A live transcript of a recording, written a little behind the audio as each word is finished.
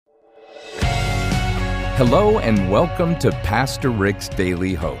Hello and welcome to Pastor Rick's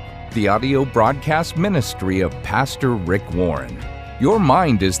Daily Hope, the audio broadcast ministry of Pastor Rick Warren. Your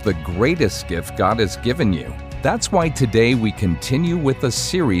mind is the greatest gift God has given you. That's why today we continue with a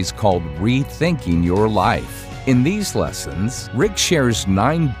series called Rethinking Your Life. In these lessons, Rick shares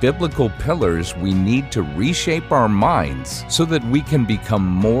 9 biblical pillars we need to reshape our minds so that we can become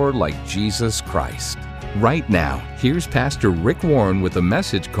more like Jesus Christ. Right now, here's Pastor Rick Warren with a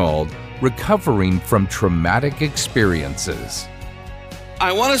message called Recovering from Traumatic Experiences.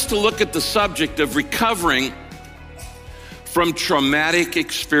 I want us to look at the subject of recovering from traumatic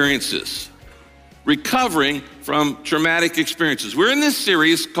experiences. Recovering from traumatic experiences. We're in this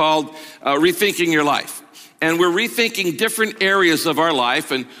series called Rethinking Your Life. And we're rethinking different areas of our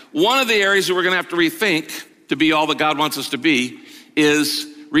life. And one of the areas that we're going to have to rethink to be all that God wants us to be is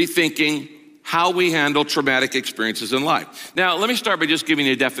rethinking how we handle traumatic experiences in life. Now, let me start by just giving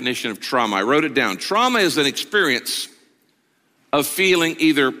you a definition of trauma. I wrote it down. Trauma is an experience of feeling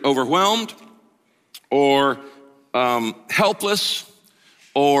either overwhelmed or helpless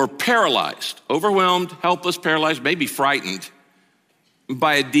or paralyzed. Overwhelmed, helpless, paralyzed, maybe frightened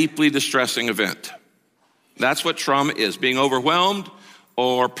by a deeply distressing event. That's what trauma is, being overwhelmed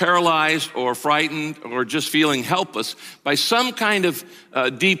or paralyzed or frightened or just feeling helpless by some kind of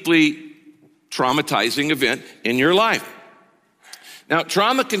deeply traumatizing event in your life. Now,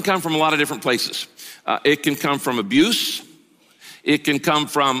 trauma can come from a lot of different places. It can come from abuse. It can come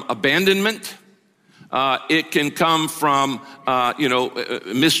from abandonment. It can come from,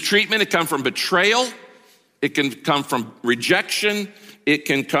 mistreatment. It can come from betrayal. It can come from rejection. It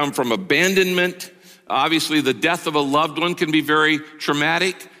can come from abandonment. Obviously, the death of a loved one can be very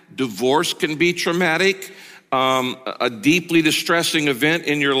traumatic. Divorce can be traumatic. A deeply distressing event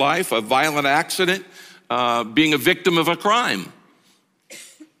in your life, a violent accident, being a victim of a crime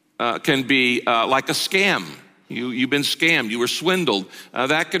can be like a scam. You've been scammed. You were swindled.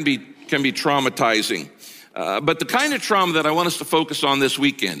 That can be traumatizing. But the kind of trauma that I want us to focus on this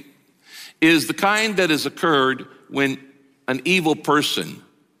weekend is the kind that has occurred when an evil person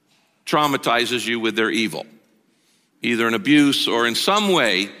traumatizes you with their evil, either in abuse or in some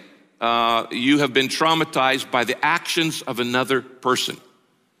way. You have been traumatized by the actions of another person.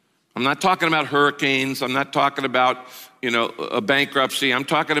 I'm not talking about hurricanes. I'm not talking about, a bankruptcy. I'm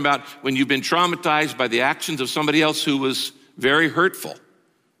talking about when you've been traumatized by the actions of somebody else who was very hurtful,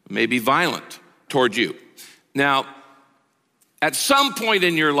 maybe violent toward you. Now, at some point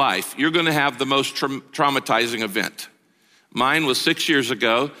in your life, you're going to have the most traumatizing event. Mine was 6 years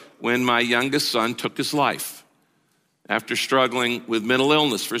ago when my youngest son took his life. After struggling with mental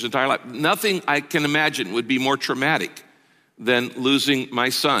illness for his entire life. Nothing I can imagine would be more traumatic than losing my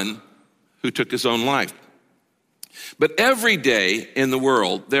son who took his own life. But every day in the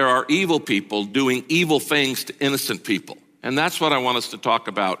world, there are evil people doing evil things to innocent people. And that's what I want us to talk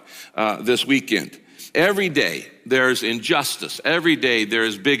about this weekend. Every day there's injustice. Every day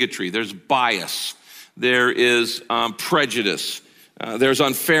there's bigotry. There's bias. There is prejudice. There's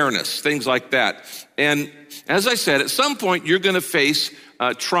unfairness, things like that. And as I said, at some point, you're going to face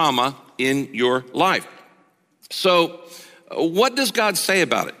trauma in your life. So what does God say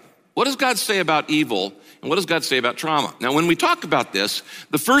about it? What does God say about evil? And what does God say about trauma? Now, when we talk about this,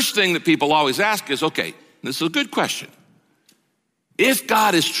 the first thing that people always ask is, okay, this is a good question. If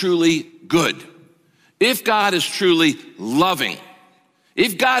God is truly good, if God is truly loving,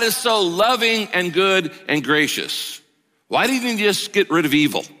 if God is so loving and good and gracious, why didn't he just get rid of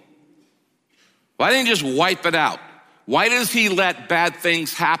evil? Why didn't he just wipe it out? Why does he let bad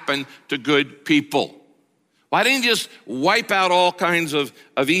things happen to good people? Why didn't he just wipe out all kinds of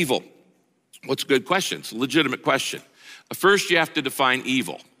evil? What's a good question? It's a legitimate question. First, you have to define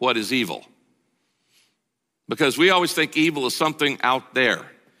evil. What is evil? Because we always think evil is something out there.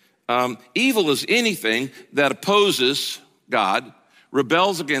 Evil is anything that opposes God,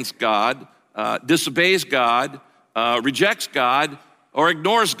 rebels against God, disobeys God, rejects God, or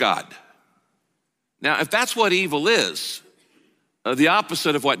ignores God. Now, if that's what evil is, the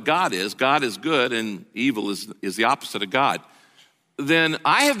opposite of what God is good and evil is the opposite of God, then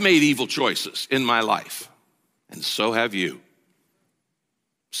I have made evil choices in my life, and so have you.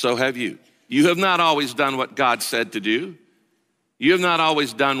 So have you. You have not always done what God said to do. You have not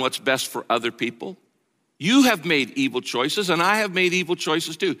always done what's best for other people. You have made evil choices, and I have made evil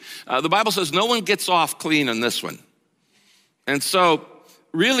choices too. The Bible says no one gets off clean on this one. And so,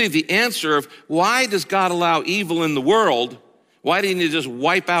 really the answer of why does God allow evil in the world, why didn't he just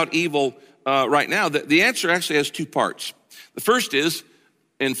wipe out evil right now? The answer actually has 2 parts. The first is,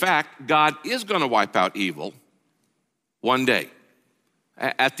 in fact, God is going to wipe out evil one day.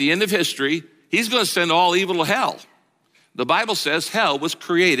 At the end of history, he's going to send all evil to hell. The Bible says hell was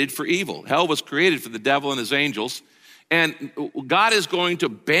created for evil. Hell was created for the devil and his angels. And God is going to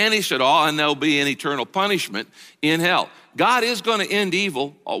banish it all, and there'll be an eternal punishment in hell. God is going to end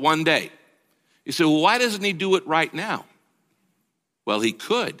evil one day. You say, well, why doesn't he do it right now? Well, he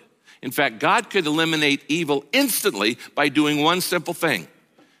could. In fact, God could eliminate evil instantly by doing one simple thing: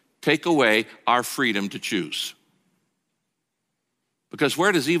 take away our freedom to choose. Because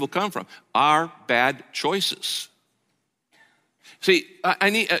where does evil come from? Our bad choices. See,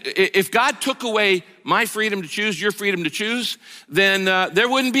 if God took away my freedom to choose, your freedom to choose, then there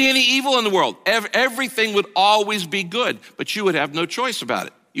wouldn't be any evil in the world. Everything would always be good, but you would have no choice about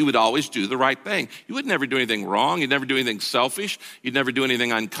it. You would always do the right thing. You would never do anything wrong. You'd never do anything selfish. You'd never do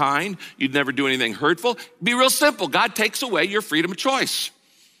anything unkind. You'd never do anything hurtful. It'd be real simple. God takes away your freedom of choice,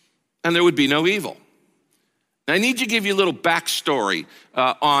 and there would be no evil. Now, I need to give you a little backstory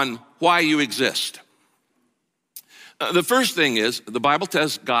on why you exist. The first thing is, the Bible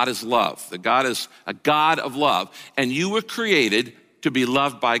says God is love, that God is a God of love, and you were created to be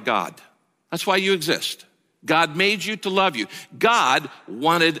loved by God. That's why you exist. God made you to love you. God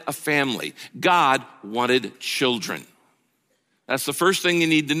wanted a family. God wanted children. That's the first thing you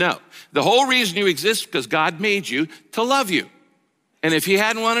need to know. The whole reason you exist is because God made you to love you. And if he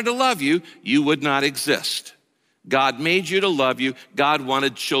hadn't wanted to love you, you would not exist. God made you to love you. God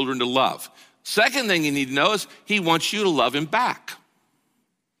wanted children to love. Second thing you need to know is he wants you to love him back.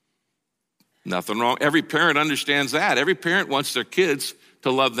 Nothing wrong. Every parent understands that. Every parent wants their kids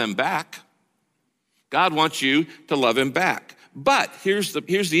to love them back. God wants you to love him back. But here's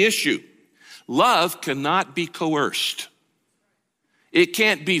the issue. Love cannot be coerced. It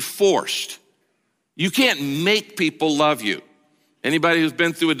can't be forced. You can't make people love you. Anybody who's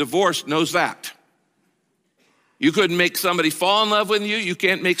been through a divorce knows that. You couldn't make somebody fall in love with you. You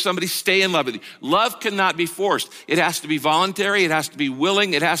can't make somebody stay in love with you. Love cannot be forced. It has to be voluntary. It has to be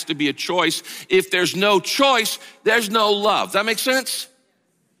willing. It has to be a choice. If there's no choice, there's no love. Does that make sense?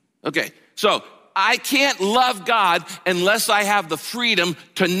 Okay, so I can't love God unless I have the freedom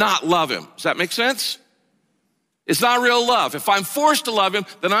to not love him. Does that make sense? It's not real love. If I'm forced to love him,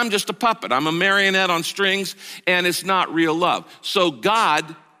 then I'm just a puppet. I'm a marionette on strings, and it's not real love. So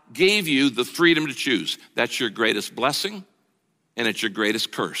God gave you the freedom to choose. That's your greatest blessing, and it's your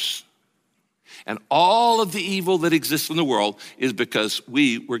greatest curse. And all of the evil that exists in the world is because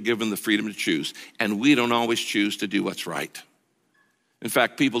we were given the freedom to choose, and we don't always choose to do what's right. In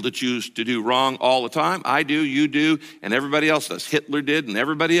fact, people that choose to do wrong all the time. I do, you do, and everybody else does. Hitler did, and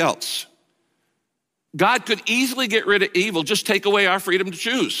everybody else. God could easily get rid of evil, just take away our freedom to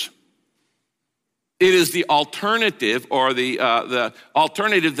choose. It is the alternative, or the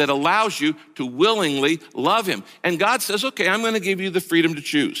alternative that allows you to willingly love him. And God says, okay, I'm going to give you the freedom to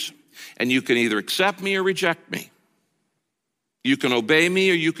choose. And you can either accept me or reject me. You can obey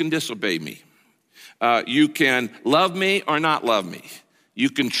me or you can disobey me. You can love me or not love me. You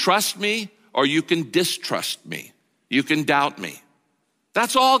can trust me or you can distrust me. You can doubt me.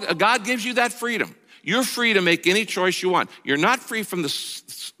 That's all. God gives you that freedom. You're free to make any choice you want. You're not free from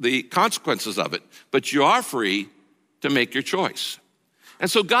the consequences of it, but you are free to make your choice. And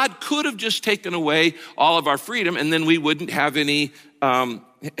so God could have just taken away all of our freedom, and then we wouldn't have any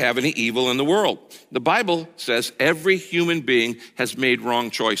evil in the world. The Bible says every human being has made wrong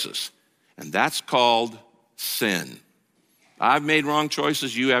choices, and that's called sin. I've made wrong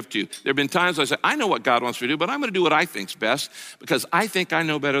choices. You have too. There have been times I say, I know what God wants me to do, but I'm going to do what I think's best because I think I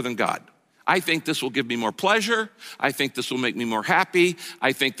know better than God. I think this will give me more pleasure. I think this will make me more happy.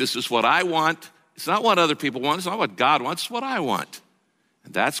 I think this is what I want. It's not what other people want. It's not what God wants. It's what I want.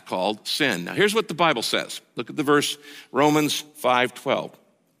 And that's called sin. Now, here's what the Bible says. Look at the verse, Romans 5:12.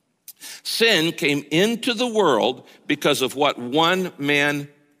 Sin came into the world because of what one man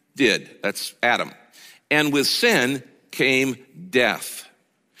did. That's Adam. And with sin came death.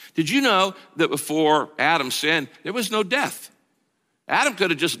 Did you know that before Adam sinned, there was no death? Adam could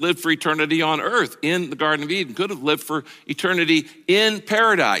have just lived for eternity on earth in the Garden of Eden, could have lived for eternity in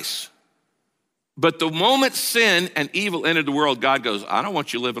paradise. But the moment sin and evil entered the world, God goes, I don't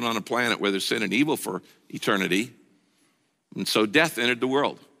want you living on a planet where there's sin and evil for eternity. And so death entered the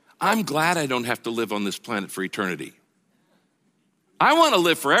world. I'm glad I don't have to live on this planet for eternity. I want to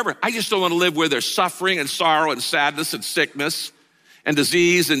live forever. I just don't want to live where there's suffering and sorrow and sadness and sickness and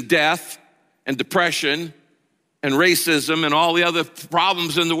disease and death and depression and racism and all the other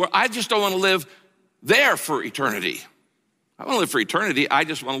problems in the world. I just don't want to live there for eternity. I want to live for eternity. I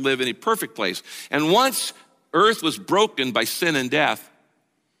just want to live in a perfect place. And once earth was broken by sin and death,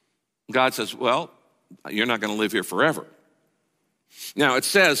 God says, well, you're not going to live here forever. Now it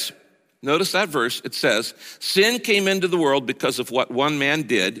says Notice that verse. It says, sin came into the world because of what one man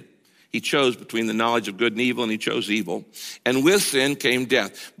did. He chose between the knowledge of good and evil, and he chose evil. And with sin came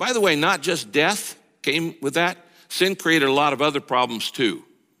death. By the way, not just death came with that. Sin created a lot of other problems too.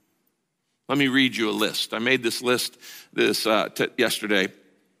 Let me read you a list. I made this list yesterday.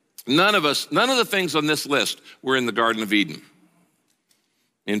 None of the things on this list were in the Garden of Eden,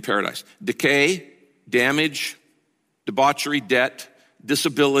 in paradise. Decay, damage, debauchery, debt,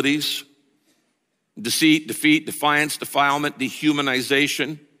 disabilities, deceit, defeat, defiance, defilement,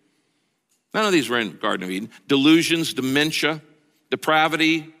 dehumanization. None of these were in the Garden of Eden. Delusions, dementia,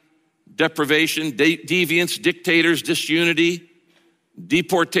 depravity, deprivation, deviance, dictators, disunity,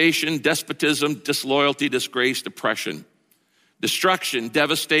 deportation, despotism, disloyalty, disgrace, depression, destruction,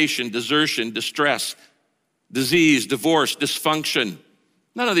 devastation, desertion, distress, disease, divorce, dysfunction.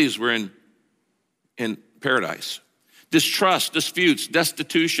 None of these were in paradise. Distrust, disputes,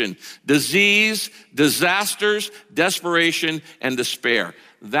 destitution, disease, disasters, desperation, and despair.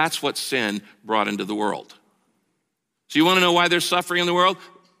 That's what sin brought into the world. So you want to know why there's suffering in the world?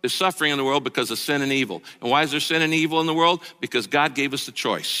 There's suffering in the world because of sin and evil. And why is there sin and evil in the world? Because God gave us the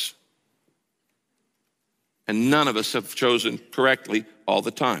choice. And none of us have chosen correctly all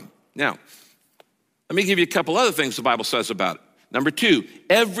the time. Now, let me give you a couple other things the Bible says about it. Number 2,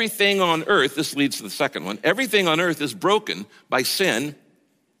 everything on earth, this leads to the second one, everything on earth is broken by sin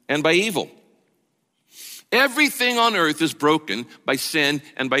and by evil. Everything on earth is broken by sin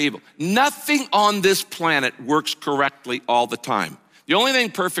and by evil. Nothing on this planet works correctly all the time. The only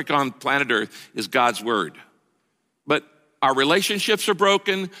thing perfect on planet Earth is God's word. But our relationships are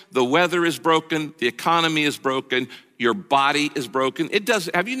broken, the weather is broken, the economy is broken, your body is broken.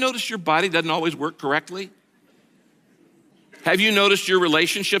 Have you noticed your body doesn't always work correctly? Have you noticed your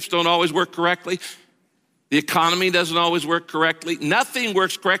relationships don't always work correctly? The economy doesn't always work correctly. Nothing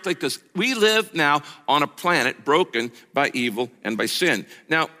works correctly because we live now on a planet broken by evil and by sin.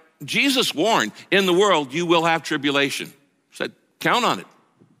 Now, Jesus warned, in the world you will have tribulation. He said, count on it,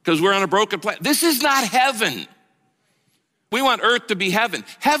 because we're on a broken planet. This is not heaven. We want earth to be heaven.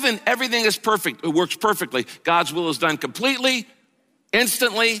 Heaven, everything is perfect. It works perfectly. God's will is done completely,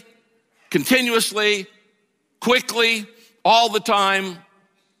 instantly, continuously, quickly, all the time.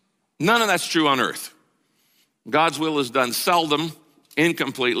 None of that's true on earth. God's will is done seldom,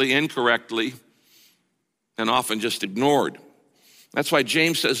 incompletely, incorrectly, and often just ignored. That's why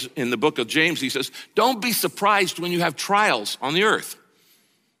James says in the book of James, he says, don't be surprised when you have trials on the earth.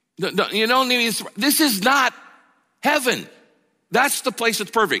 You don't need to, this is not heaven. That's the place that's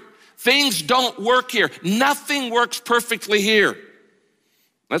perfect. Things don't work here. Nothing works perfectly here.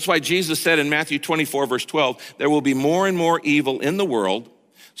 That's why Jesus said in Matthew 24, verse 12, there will be more and more evil in the world,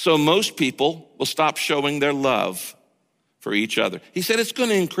 so most people will stop showing their love for each other. He said it's going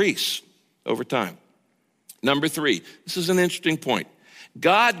to increase over time. Number 3, this is an interesting point.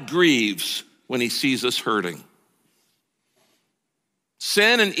 God grieves when he sees us hurting.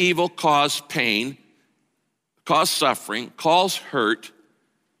 Sin and evil cause pain, cause suffering, cause hurt.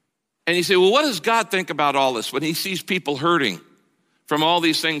 And you say, well, what does God think about all this when he sees people hurting from all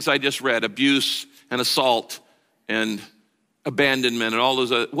these things I just read, abuse and assault and abandonment and all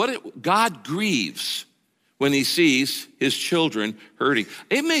those other, God grieves when he sees his children hurting.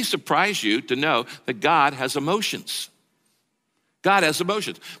 It may surprise you to know that God has emotions. God has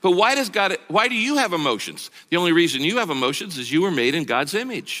emotions. But why do you have emotions? The only reason you have emotions is you were made in God's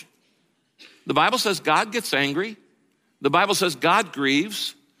image. The Bible says God gets angry. The Bible says God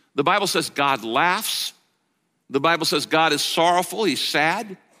grieves. The Bible says God laughs. The Bible says God is sorrowful, he's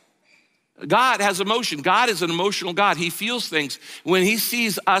sad. God has emotion. God is an emotional God. He feels things. When he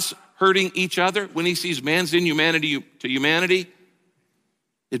sees us hurting each other, when he sees man's inhumanity to humanity,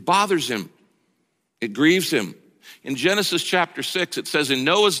 it bothers him. It grieves him. In Genesis chapter 6, it says, in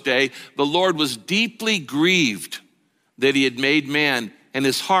Noah's day, the Lord was deeply grieved that he had made man, and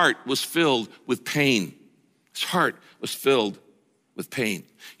his heart was filled with pain. His heart was filled with pain.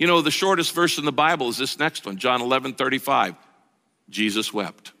 You know, the shortest verse in the Bible is this next one, John 11:35. Jesus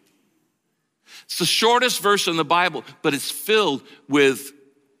wept. It's the shortest verse in the Bible, but it's filled with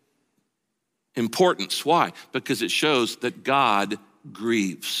importance. Why? Because it shows that God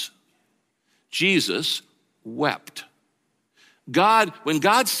grieves. Jesus wept. When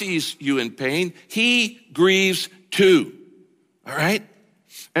God sees you in pain, he grieves too. All right?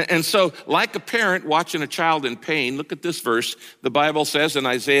 And so, like a parent watching a child in pain, look at this verse. The Bible says in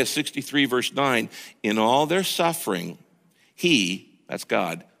Isaiah 63, verse 9, in all their suffering, he, that's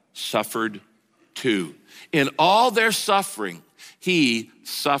God, suffered too. In all their suffering, he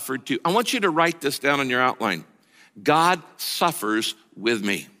suffered too. I want you to write this down on your outline. God suffers with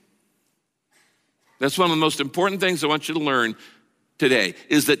me. That's one of the most important things I want you to learn today,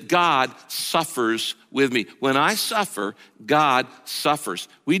 is that God suffers with me. When I suffer, God suffers.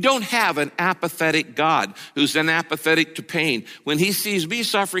 We don't have an apathetic God who's apathetic to pain. When he sees me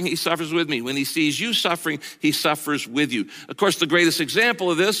suffering, he suffers with me. When he sees you suffering, he suffers with you. Of course, the greatest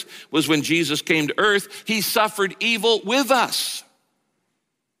example of this was when Jesus came to earth. He suffered evil with us.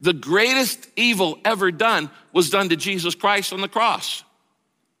 The greatest evil ever done was done to Jesus Christ on the cross,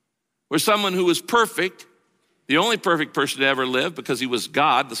 where someone who was perfect, the only perfect person to ever live because he was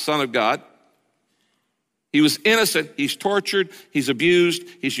God, the Son of God. He was innocent, he's tortured, he's abused,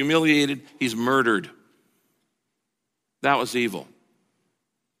 he's humiliated, he's murdered. That was evil.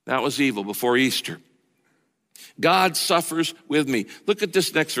 That was evil before Easter. God suffers with me. Look at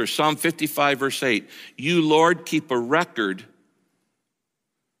this next verse, Psalm 55, verse 8. You, Lord, keep a record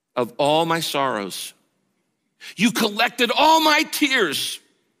of all my sorrows. You collected all my tears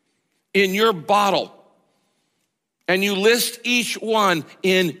in your bottle, and you list each one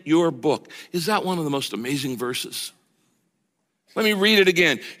in your book. Is that one of the most amazing verses? Let me read it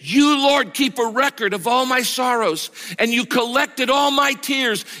again. You, Lord, keep a record of all my sorrows, and you collected all my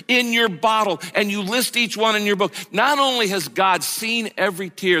tears in your bottle, and you list each one in your book. Not only has God seen every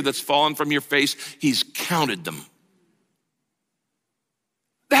tear that's fallen from your face, he's counted them.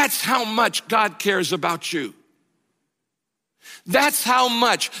 That's how much God cares about you. That's how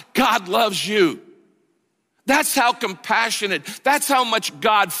much God loves you. That's how compassionate, that's how much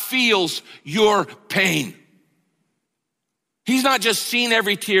God feels your pain. He's not just seen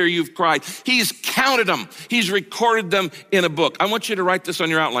every tear you've cried. He's counted them. He's recorded them in a book. I want you to write this on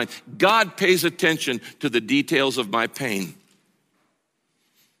your outline. God pays attention to the details of my pain.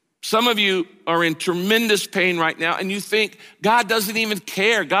 Some of you are in tremendous pain right now, and you think God doesn't even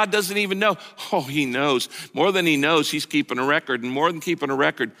care. God doesn't even know. Oh, he knows. More than he knows, he's keeping a record. And more than keeping a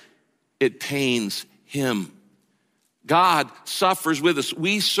record, it pains him. God suffers with us.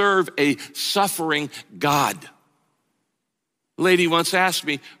 We serve a suffering God. A lady once asked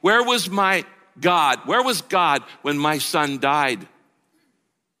me, where was my God? Where was God when my son died?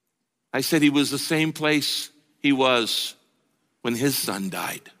 I said he was the same place he was when his son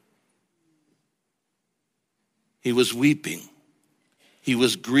died. He was weeping. He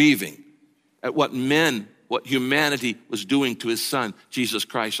was grieving at what humanity was doing to his son, Jesus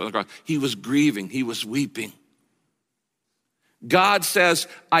Christ on the cross. He was grieving. He was weeping. God says,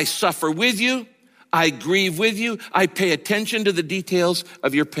 I suffer with you. I grieve with you. I pay attention to the details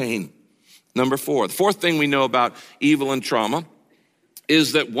of your pain. Number 4, the fourth thing we know about evil and trauma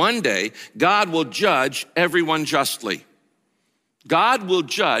is that one day God will judge everyone justly. God will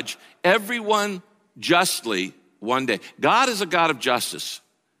judge everyone justly one day. God is a God of justice,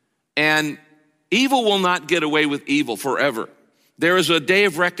 and evil will not get away with evil forever. There is a day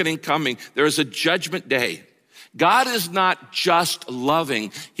of reckoning coming. There is a judgment day. God is not just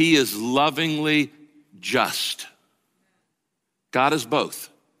loving. He is lovingly just. God is both.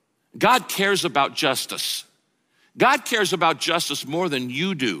 God cares about justice. God cares about justice more than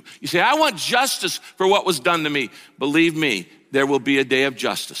you do. You say, I want justice for what was done to me. Believe me, there will be a day of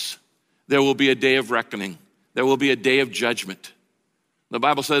justice. There will be a day of reckoning. There will be a day of judgment. The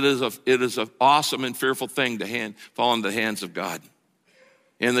Bible said it is an awesome and fearful thing to fall into the hands of God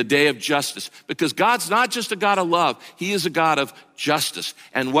in the day of justice, because God's not just a God of love. He is a God of justice,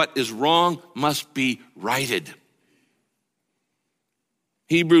 and what is wrong must be righted.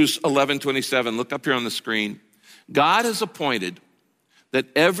 Hebrews 11:27, look up here on the screen. God has appointed that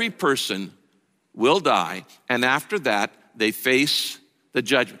every person will die, and after that, they face the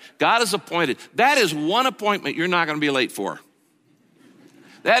judgment. God has appointed. That is one appointment you're not going to be late for.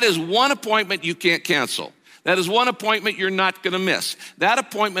 That is one appointment you can't cancel. That is one appointment you're not going to miss. That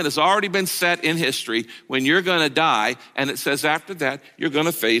appointment has already been set in history when you're going to die, and it says after that, you're going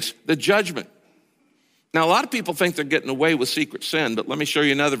to face the judgment. Now, a lot of people think they're getting away with secret sin, but let me show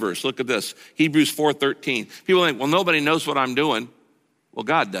you another verse. Look at this, Hebrews 4:13. People think, well, nobody knows what I'm doing. Well,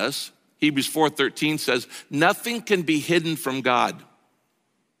 God does. Hebrews 4:13 says, nothing can be hidden from God.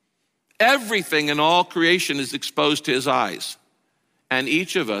 Everything in all creation is exposed to his eyes, and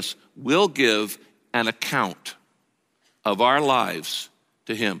each of us will give an account of our lives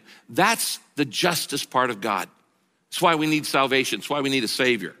to him. That's the justice part of God. That's why we need salvation. That's why we need a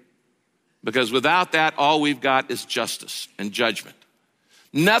Savior. Because without that, all we've got is justice and judgment.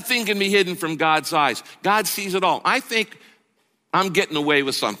 Nothing can be hidden from God's eyes. God sees it all. I think I'm getting away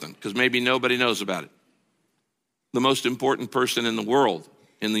with something because maybe nobody knows about it. The most important person in the world,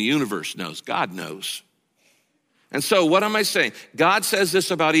 in the universe knows. God knows. And so what am I saying? God says this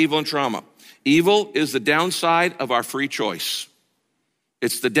about evil and trauma. Evil is the downside of our free choice.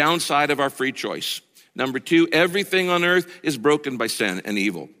 It's the downside of our free choice. Number 2, everything on earth is broken by sin and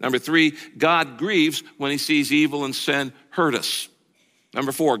evil. Number 3, God grieves when he sees evil and sin hurt us.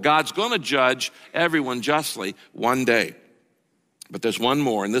 Number 4, God's going to judge everyone justly one day. But there's one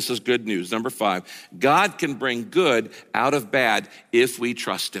more, and this is good news. Number 5, God can bring good out of bad if we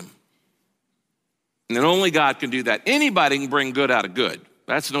trust him. And then only God can do that. Anybody can bring good out of good.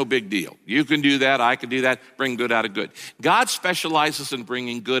 That's no big deal. You can do that, I can do that, bring good out of good. God specializes in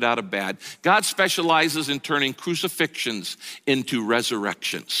bringing good out of bad. God specializes in turning crucifixions into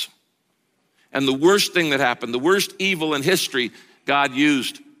resurrections. And the worst thing that happened, the worst evil in history, God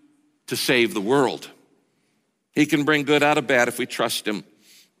used to save the world. He can bring good out of bad if we trust him.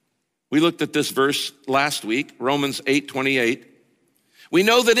 We looked at this verse last week, Romans 8:28. We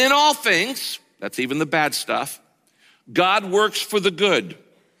know that in all things, that's even the bad stuff, God works for the good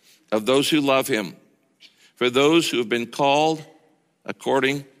of those who love him, for those who have been called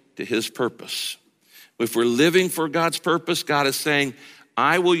according to his purpose. If we're living for God's purpose, God is saying,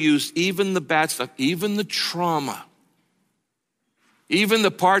 I will use even the bad stuff, even the trauma, even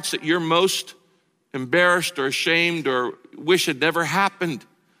the parts that you're most embarrassed or ashamed or wish had never happened.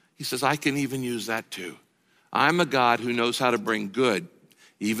 He says, I can even use that too. I'm a God who knows how to bring good,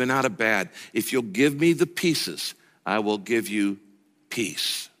 even out of bad. If you'll give me the pieces, I will give you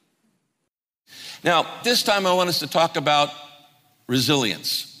peace. Now, this time I want us to talk about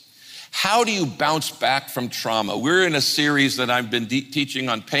resilience. How do you bounce back from trauma? We're in a series that I've been teaching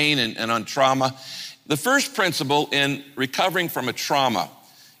on pain and on trauma. The first principle in recovering from a trauma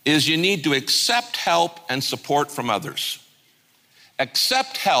is you need to accept help and support from others.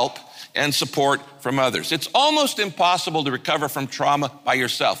 Accept help and support from others. It's almost impossible to recover from trauma by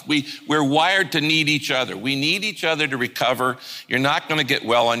yourself. We're wired to need each other. We need each other to recover. You're not going to get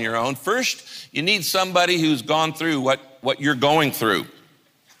well on your own. First, you need somebody who's gone through what you're going through.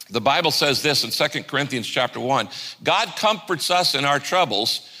 The Bible says this in 2 Corinthians chapter 1, God comforts us in our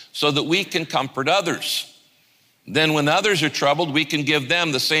troubles so that we can comfort others. Then when others are troubled, we can give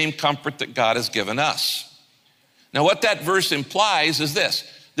them the same comfort that God has given us. Now, what that verse implies is this.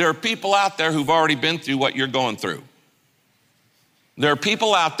 There are people out there who've already been through what you're going through. There are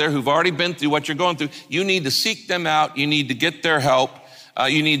people out there who've already been through what you're going through. You need to seek them out. You need to get their help.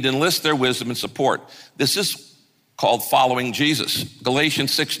 You need to enlist their wisdom and support. This is called following Jesus.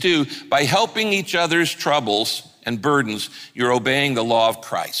 Galatians 6:2, by helping each other's troubles and burdens, you're obeying the law of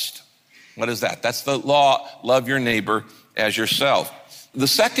Christ. What is that? That's the law, love your neighbor as yourself. The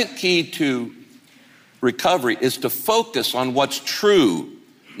second key to recovery is to focus on what's true,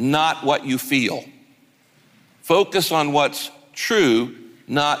 not what you feel. Focus on what's true,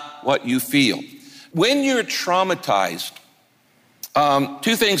 not what you feel. When you're traumatized,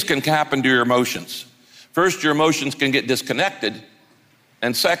 two things can happen to your emotions. First, your emotions can get disconnected,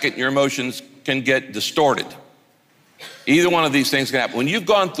 and second, your emotions can get distorted. Either one of these things can happen. When you've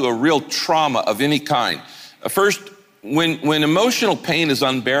gone through a real trauma of any kind, first, when emotional pain is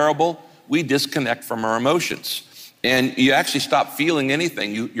unbearable, we disconnect from our emotions. And you actually stop feeling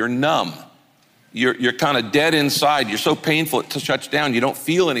anything. You're numb. You're kind of dead inside. You're so painful it shuts down. You don't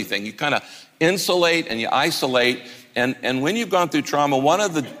feel anything. You kind of insulate and you isolate. And when you've gone through trauma, one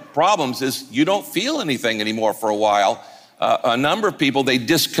of the problems is you don't feel anything anymore for a while. A number of people, they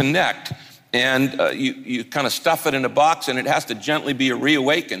disconnect. And you kind of stuff it in a box and it has to gently be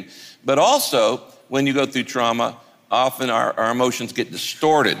reawakened. But also, when you go through trauma, often our emotions get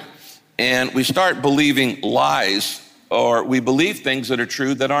distorted. And we start believing lies, or we believe things that are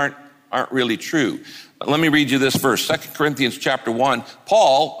true that aren't really true. Let me read you this verse, 2 Corinthians chapter 1.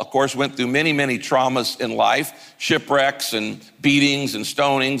 Paul, of course, went through many, many traumas in life, shipwrecks and beatings and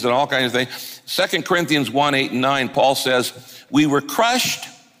stonings and all kinds of things. 2 Corinthians 1:8-9, Paul says, we were crushed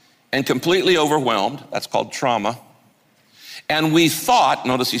and completely overwhelmed. That's called trauma. And we thought,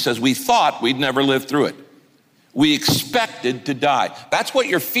 notice he says, we thought we'd never live through it. We expected to die. That's what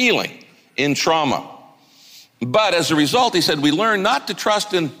you're feeling in trauma. But as a result, he said, we learned not to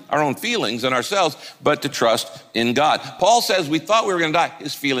trust in our own feelings and ourselves, but to trust in God. Paul says we thought we were going to die.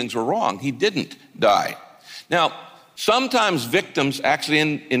 His feelings were wrong. He didn't die. Now, sometimes victims actually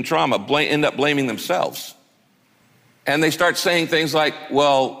in trauma end up blaming themselves. And they start saying things like,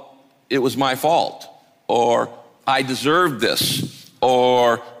 well, it was my fault, or I deserved this,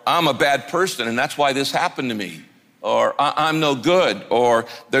 or I'm a bad person and that's why this happened to me, or I'm no good, or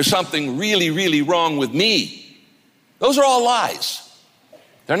there's something really, really wrong with me. Those are all lies.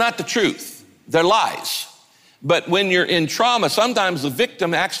 They're not the truth. They're lies. But when you're in trauma, sometimes the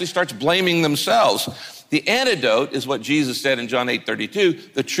victim actually starts blaming themselves. The antidote is what Jesus said in John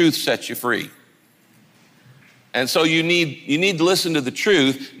 8:32, the truth sets you free. And so you need to listen to the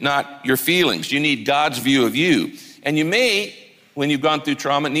truth, not your feelings. You need God's view of you. And you may, when you've gone through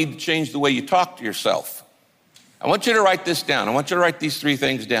trauma, need to change the way you talk to yourself. I want you to write this down. I want you to write these 3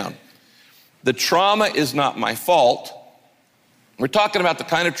 things down. The trauma is not my fault. We're talking about the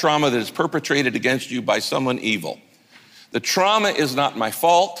kind of trauma that is perpetrated against you by someone evil. The trauma is not my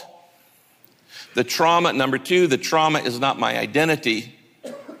fault. The trauma, number 2, the trauma is not my identity.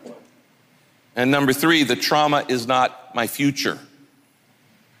 And number 3, the trauma is not my future.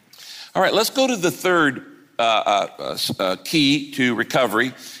 All right, let's go to the third key to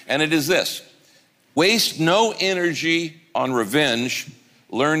recovery, and it is this. Waste no energy on revenge,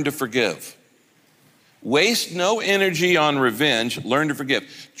 learn to forgive. Waste no energy on revenge, learn to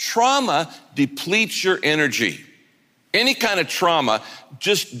forgive. Trauma depletes your energy. Any kind of trauma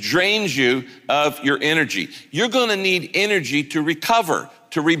just drains you of your energy. You're going to need energy to recover,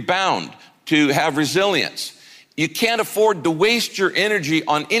 to rebound, to have resilience. You can't afford to waste your energy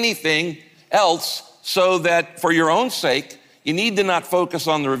on anything else, so that for your own sake, you need to not focus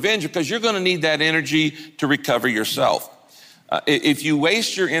on the revenge, because you're going to need that energy to recover yourself. If you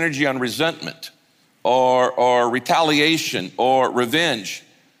waste your energy on resentment or retaliation or revenge,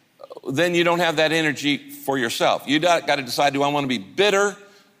 then you don't have that energy for yourself. You got to decide, do I want to be bitter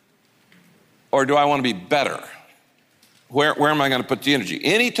or do I want to be better? Where am I going to put the energy?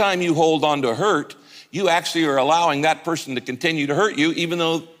 Anytime you hold on to hurt, you actually are allowing that person to continue to hurt you, even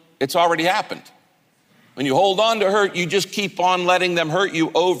though it's already happened. When you hold on to hurt, you just keep on letting them hurt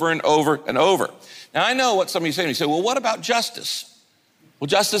you over and over and over. Now, I know what some of you say. You say, well, what about justice? Well,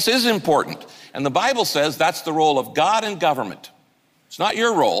 justice is important. And the Bible says that's the role of God and government. It's not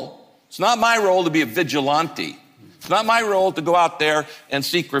your role. It's not my role to be a vigilante. It's not my role to go out there and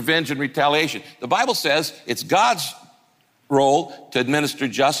seek revenge and retaliation. The Bible says it's God's role to administer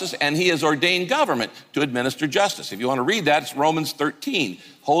justice, and he has ordained government to administer justice. If you want to read that, it's Romans 13,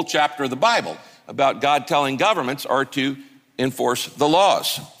 whole chapter of the Bible about God telling governments are to enforce the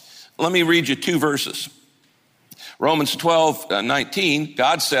laws. Let me read you 2 verses. Romans 12:19,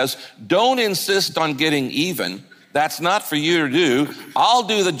 God says, don't insist on getting even. That's not for you to do. I'll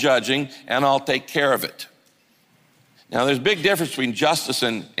do the judging and I'll take care of it. Now, there's a big difference between justice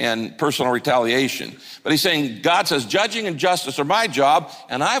and personal retaliation. But he's saying, God says, judging and justice are my job,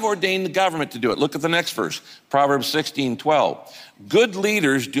 and I've ordained the government to do it. Look at the next verse, Proverbs 16:12. Good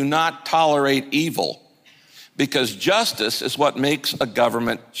leaders do not tolerate evil, because justice is what makes a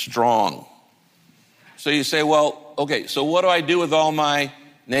government strong. So you say, well, okay, so what do I do with all my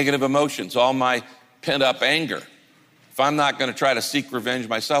negative emotions, all my pent-up anger? If I'm not going to try to seek revenge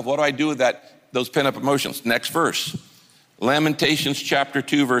myself, what do I do with those pent-up emotions? Next verse. Lamentations chapter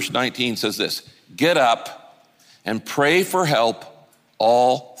 2, verse 19 says this, get up and pray for help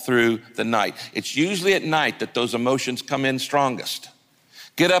all through the night. It's usually at night that those emotions come in strongest.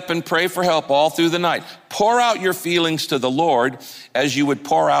 Get up and pray for help all through the night. Pour out your feelings to the Lord as you would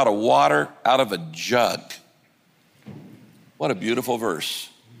pour out a water out of a jug. What a beautiful verse.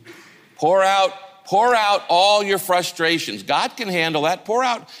 Pour out all your frustrations. God can handle that. Pour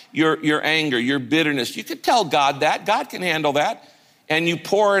out your anger, your bitterness. You can tell God that. God can handle that. And you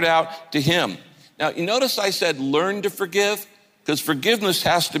pour it out to him. Now, you notice I said learn to forgive, because forgiveness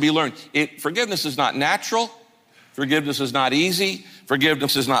has to be learned. Forgiveness is not natural. Forgiveness is not easy.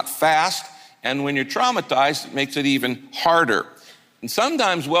 Forgiveness is not fast. And when you're traumatized, it makes it even harder. And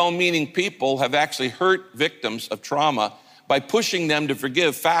sometimes well-meaning people have actually hurt victims of trauma by pushing them to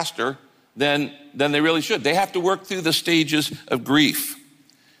forgive faster than they really should. They have to work through the stages of grief.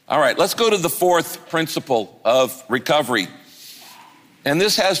 All right, let's go to the 4th principle of recovery. And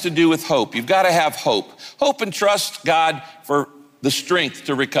this has to do with hope. You've got to have hope. Hope and trust God for the strength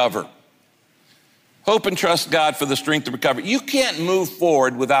to recover. Hope and trust God for the strength to recover. You can't move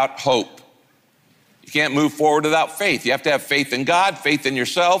forward without hope. You can't move forward without faith. You have to have faith in God, faith in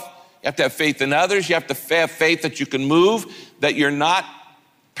yourself. You have to have faith in others. You have to have faith that you can move, that you're not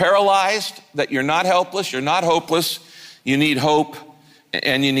paralyzed, that you're not helpless, you're not hopeless. You need hope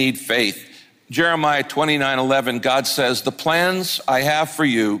and you need faith. Jeremiah 29:11, God says, the plans I have for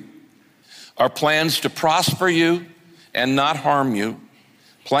you are plans to prosper you and not harm you,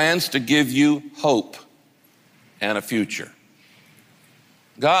 plans to give you hope and a future.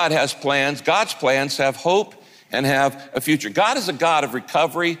 God has plans. God's plans have hope and have a future. God is a God of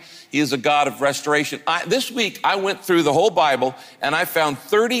recovery. He is a God of restoration. This week, I went through the whole Bible and I found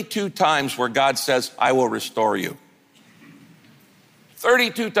 32 times where God says, I will restore you.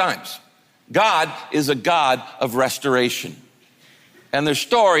 32 times. God is a God of restoration. And there's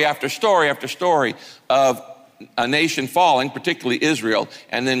story after story after story of a nation falling, particularly Israel,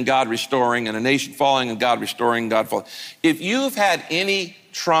 and then God restoring, and a nation falling and God restoring, God falling. If you've had any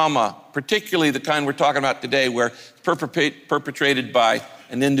trauma, particularly the kind we're talking about today, where it's perpetrated by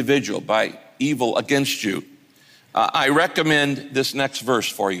an individual, by evil against you, I recommend this next verse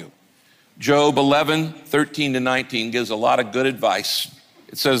for you. Job 11:13-19 gives a lot of good advice.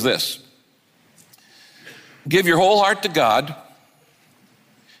 It says this: give your whole heart to God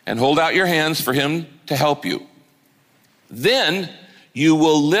and hold out your hands for him to help you. Then you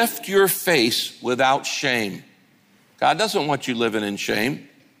will lift your face without shame. God doesn't want you living in shame.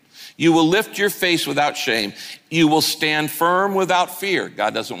 You will lift your face without shame. You will stand firm without fear.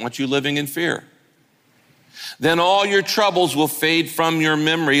 God doesn't want you living in fear. Then all your troubles will fade from your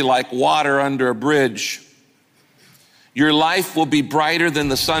memory like water under a bridge. Your life will be brighter than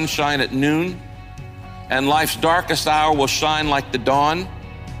the sunshine at noon, and life's darkest hour will shine like the dawn.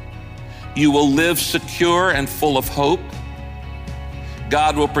 You will live secure and full of hope.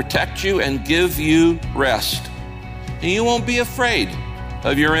 God will protect you and give you rest. And you won't be afraid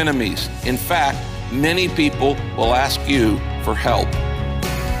of your enemies. In fact, many people will ask you for help.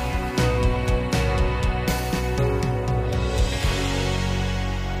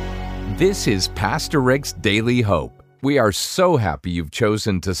 This is Pastor Rick's Daily Hope. We are so happy you've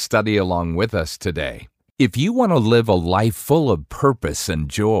chosen to study along with us today. If you want to live a life full of purpose and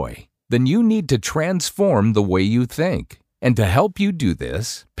joy, then you need to transform the way you think. And to help you do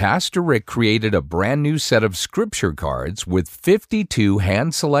this, Pastor Rick created a brand new set of scripture cards with 52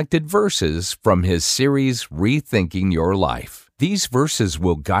 hand-selected verses from his series, Rethinking Your Life. These verses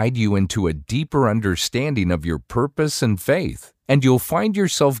will guide you into a deeper understanding of your purpose and faith, and you'll find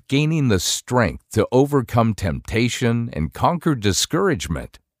yourself gaining the strength to overcome temptation and conquer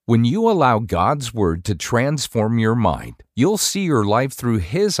discouragement. When you allow God's Word to transform your mind, you'll see your life through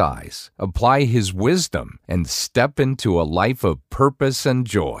His eyes, apply His wisdom, and step into a life of purpose and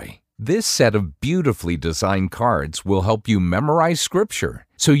joy. This set of beautifully designed cards will help you memorize Scripture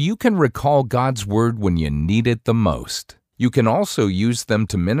so you can recall God's Word when you need it the most. You can also use them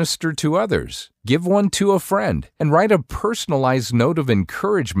to minister to others, give one to a friend, and write a personalized note of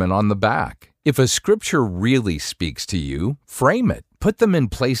encouragement on the back. If a scripture really speaks to you, frame it. Put them in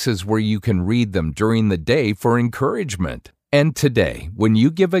places where you can read them during the day for encouragement. And today, when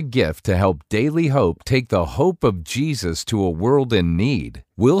you give a gift to help Daily Hope take the hope of Jesus to a world in need,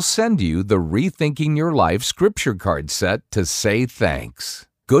 we'll send you the Rethinking Your Life scripture card set to say thanks.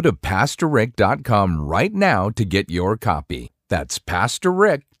 Go to PastorRick.com right now to get your copy. That's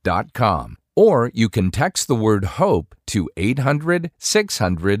PastorRick.com. Or you can text the word HOPE to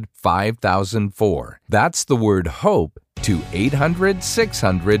 800-600-5004. That's the word HOPE to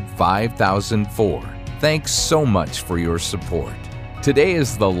 800-600-5004. Thanks so much for your support. Today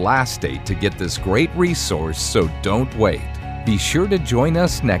is the last day to get this great resource, so don't wait. Be sure to join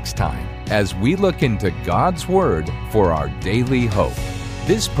us next time as we look into God's Word for our daily hope.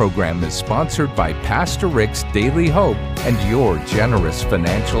 This program is sponsored by Pastor Rick's Daily Hope and your generous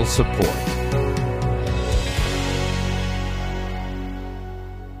financial support.